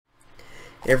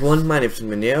Hey everyone, my name is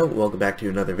Minjeo. Welcome back to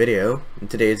another video. In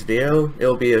today's video,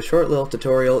 it'll be a short little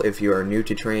tutorial if you are new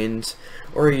to Trainz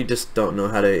or you just don't know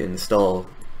how to install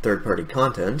third-party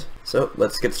content. So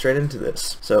let's get straight into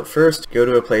this. So first, go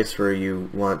to a place where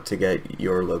you want to get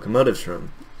your locomotives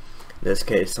from. In this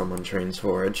case, I'm on Trainz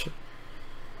Forge.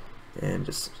 And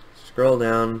just scroll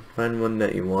down, find one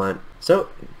that you want. So,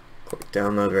 click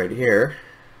download right here.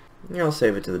 I'll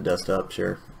save it to the desktop,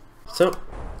 sure. So,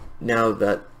 now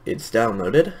that it's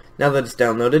downloaded,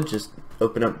 just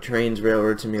open up Trainz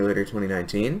Railroad Simulator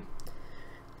 2019,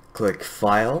 click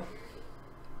File,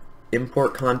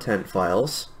 Import Content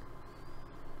Files,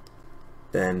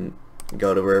 then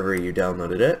go to wherever you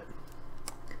downloaded it,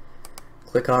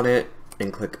 click on it,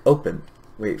 and click Open.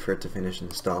 Wait for it to finish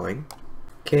installing.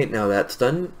 Okay, now that's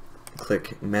done,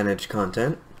 click Manage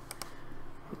Content,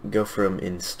 go from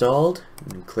Installed,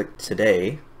 and click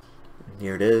Today.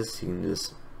 Here it is. You can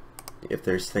just, if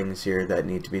there's things here that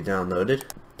need to be downloaded,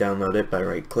 download it by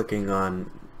right-click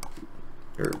on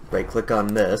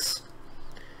this,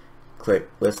 click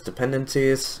List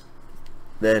Dependencies,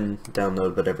 then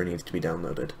download whatever needs to be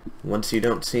downloaded. Once you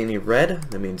don't see any red,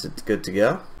 that means it's good to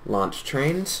go. Launch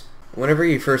Trainz. Whenever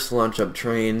you first launch up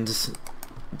Trainz,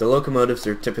 the locomotives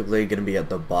are typically going to be at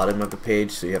the bottom of the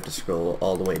page, so you have to scroll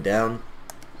all the way down.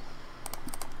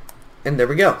 And there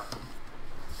we go.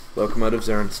 Locomotives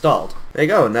are installed. There you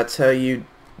go, and that's how you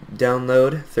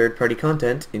download third-party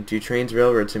content into Trainz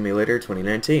Railroad Simulator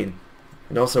 2019.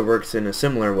 It also works in a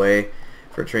similar way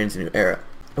for Trainz New Era.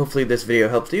 Hopefully this video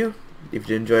helped you. If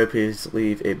you did enjoy, please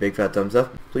leave a big fat thumbs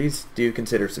up. Please do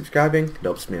consider subscribing, it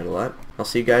helps me out a lot. I'll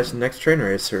see you guys in the next train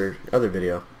race or other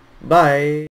video. Bye!